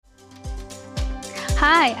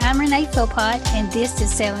Hi, I'm Renee Philpott, and this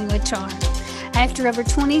is Selling with Charm. After over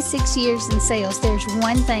 26 years in sales, there's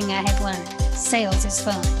one thing I have learned. Sales is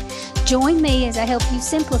fun. Join me as I help you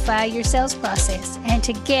simplify your sales process, and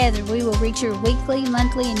together we will reach your weekly,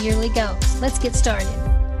 monthly, and yearly goals. Let's get started.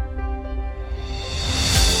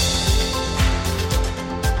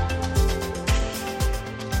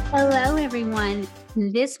 Hello, everyone.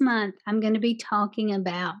 This month, I'm going to be talking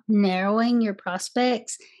about narrowing your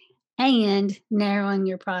prospects and narrowing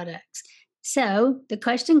your products. So the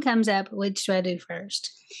question comes up, which do I do first?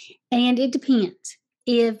 And it depends.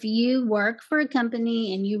 If you work for a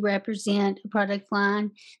company and you represent a product line,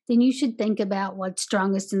 then you should think about what's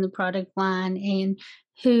strongest in the product line and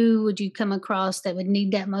who would you come across that would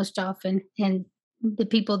need that most often, and the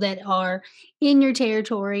people that are in your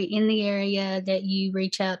territory, in the area that you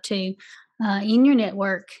reach out to, in your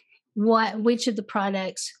network, which of the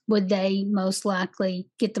products would they most likely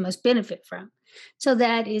get the most benefit from. So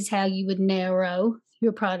that is how you would narrow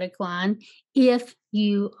your product line if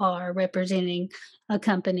you are representing a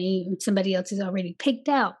company and somebody else has already picked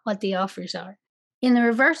out what the offers are. In the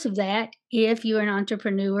reverse of that, if you're an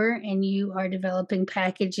entrepreneur and you are developing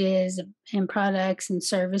packages and products and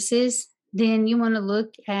services, then you want to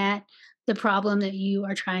look at the problem that you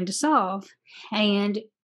are trying to solve and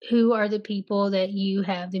who are the people that you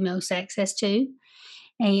have the most access to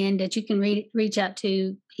and that you can reach out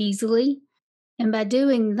to easily. And by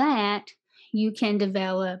doing that, you can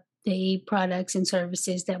develop the products and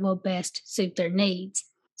services that will best suit their needs.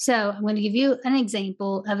 So I'm going to give you an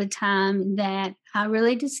example of a time that I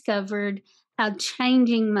really discovered how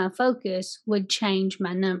changing my focus would change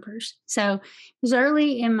my numbers. So it was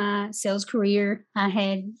early in my sales career. I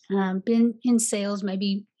had been in sales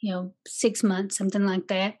maybe 6 months, something like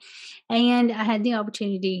that. And I had the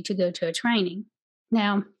opportunity to go to a training.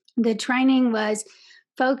 Now, the training was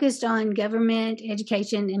focused on government,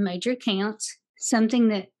 education, and major accounts, something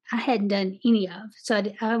that I hadn't done any of. So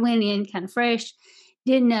I went in kind of fresh,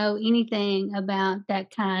 didn't know anything about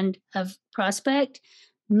that kind of prospect.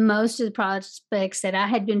 Most of the prospects that I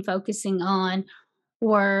had been focusing on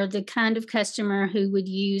were the kind of customer who would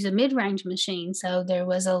use a mid-range machine. So there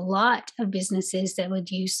was a lot of businesses that would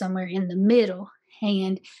use somewhere in the middle.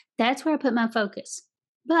 And that's where I put my focus.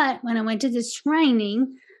 But when I went to this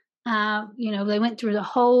training, they went through the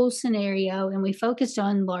whole scenario and we focused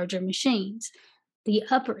on larger machines, the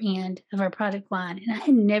upper end of our product line. And I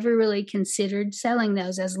had never really considered selling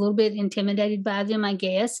those. I was a little bit intimidated by them, I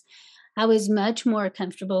guess. I was much more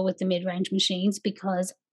comfortable with the mid-range machines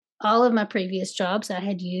because all of my previous jobs, I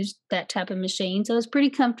had used that type of machine. So I was pretty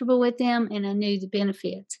comfortable with them and I knew the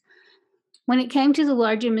benefits. When it came to the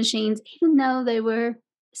larger machines, even though they were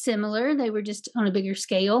similar, they were just on a bigger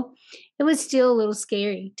scale, it was still a little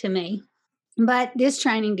scary to me. But this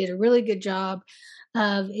training did a really good job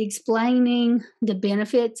of explaining the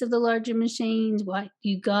benefits of the larger machines, what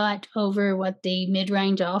you got over what the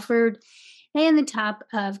mid-range offered, and the type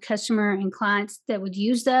of customer and clients that would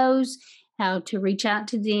use those, how to reach out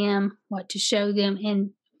to them, what to show them, and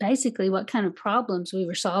basically what kind of problems we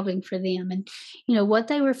were solving for them and, what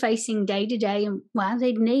they were facing day to day and why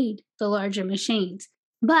they'd need the larger machines.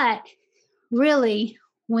 But really,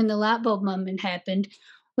 when the light bulb moment happened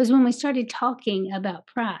was when we started talking about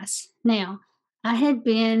price. Now, I had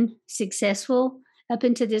been successful up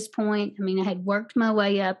until this point. I had worked my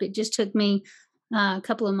way up. It just took me a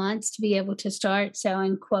couple of months to be able to start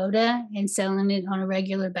selling quota and selling it on a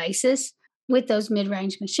regular basis with those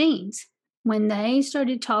mid-range machines. When they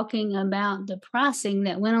started talking about the pricing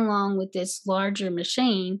that went along with this larger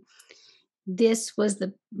machine, this was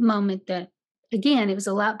the moment that, again, it was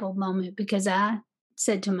a light bulb moment because I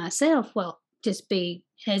said to myself, well, just be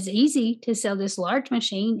as easy to sell this large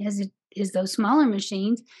machine as it is those smaller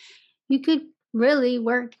machines. You could really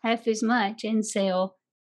work half as much and sell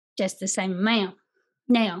just the same amount.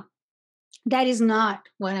 Now, that is not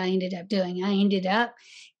what I ended up doing. I ended up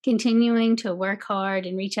continuing to work hard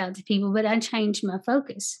and reach out to people, but I changed my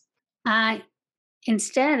focus.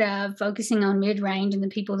 Instead of focusing on mid-range and the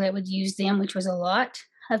people that would use them, which was a lot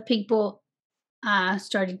of people, I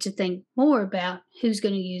started to think more about who's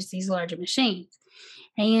going to use these larger machines.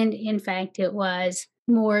 And in fact, it was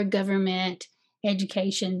more government,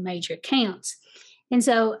 education, major accounts. And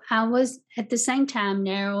so I was at the same time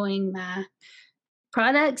narrowing my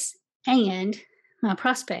products and my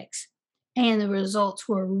prospects. And the results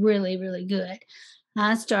were really, really good.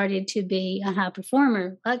 I started to be a high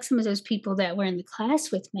performer, like some of those people that were in the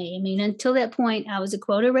class with me. Until that point, I was a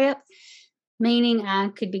quota rep, meaning I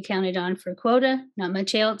could be counted on for quota, not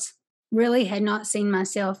much else. Really had not seen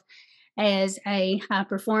myself as a high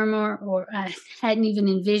performer, or I hadn't even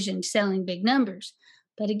envisioned selling big numbers.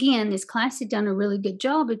 But again, this class had done a really good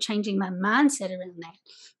job of changing my mindset around that,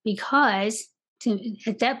 because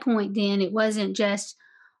at that point, then it wasn't just,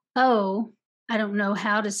 oh, I don't know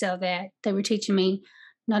how to sell that. They were teaching me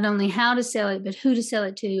not only how to sell it, but who to sell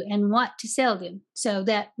it to and what to sell them. So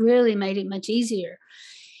that really made it much easier.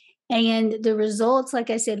 And the results, like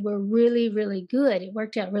I said, were really, really good. It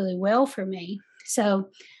worked out really well for me. So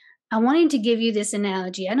I wanted to give you this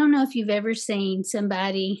analogy. I don't know if you've ever seen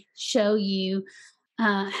somebody show you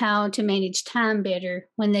how to manage time better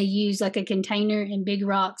when they use like a container and big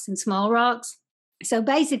rocks and small rocks. So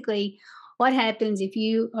basically, what happens if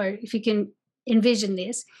you can envision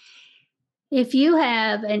this, if you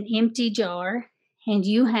have an empty jar and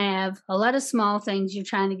you have a lot of small things you're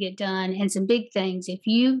trying to get done and some big things, if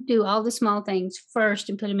you do all the small things first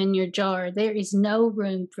and put them in your jar, there is no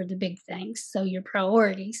room for the big things. So your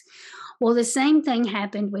priorities. Well, the same thing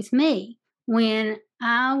happened with me when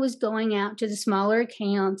I was going out to the smaller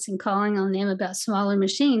accounts and calling on them about smaller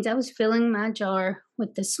machines. I was filling my jar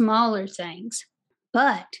with the smaller things.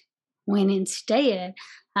 But when instead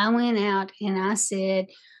I went out and I said,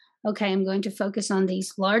 okay, I'm going to focus on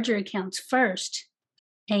these larger accounts first.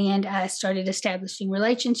 And I started establishing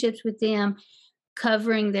relationships with them,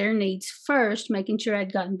 covering their needs first, making sure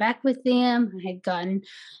I'd gotten back with them. I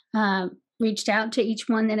had reached out to each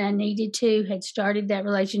one that I needed to, had started that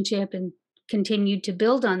relationship and continued to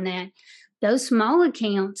build on that. Those small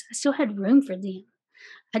accounts, I still had room for them.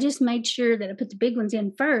 I just made sure that I put the big ones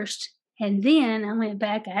in first. And then I went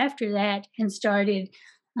back after that and started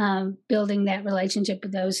building that relationship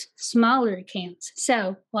with those smaller accounts.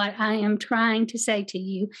 So, what I am trying to say to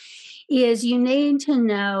you is you need to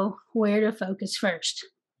know where to focus first,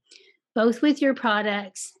 both with your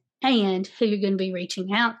products and who you're going to be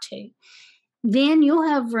reaching out to. Then you'll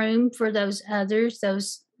have room for those others,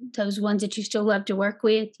 those ones that you still love to work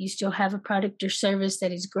with. You still have a product or service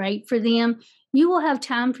that is great for them. You will have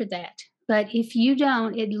time for that. But if you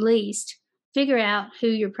don't at least figure out who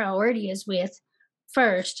your priority is with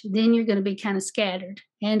first, then you're going to be kind of scattered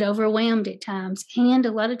and overwhelmed at times, and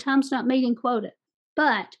a lot of times not meeting quota.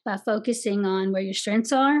 But by focusing on where your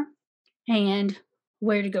strengths are and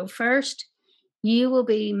where to go first, you will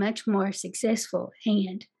be much more successful,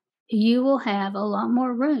 and you will have a lot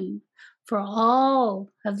more room for all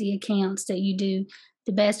of the accounts that you do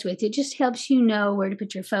the best with. It just helps you know where to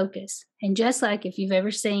put your focus. And just like if you've ever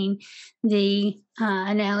seen the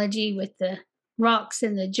analogy with the rocks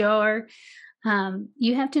in the jar,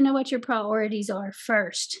 you have to know what your priorities are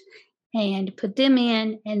first and put them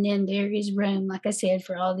in, and then there is room, like I said,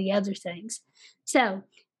 for all the other things. So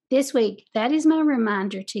this week, that is my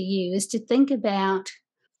reminder to you, is to think about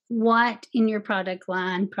what in your product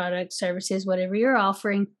line, product, services, whatever you're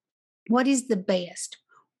offering, what is the best?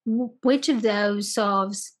 Which of those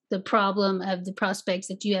solves the problem of the prospects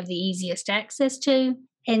that you have the easiest access to?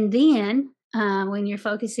 And then when you're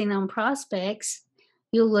focusing on prospects,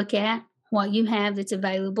 you'll look at what you have that's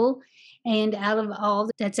available, and out of all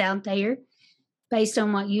that's out there, based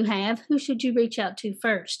on what you have, who should you reach out to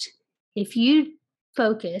first? If you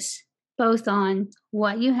focus both on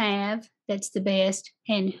what you have that's the best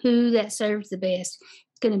and who that serves the best,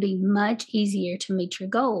 it's going to be much easier to meet your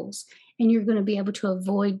goals, and you're going to be able to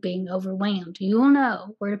avoid being overwhelmed. You will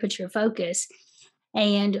know where to put your focus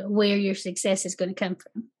and where your success is going to come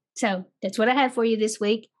from. So that's what I have for you this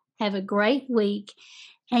week. Have a great week.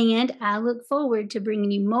 And I look forward to bringing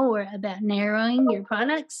you more about narrowing your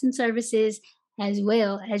products and services as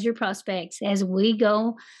well as your prospects as we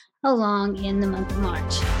go along in the month of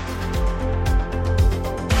March.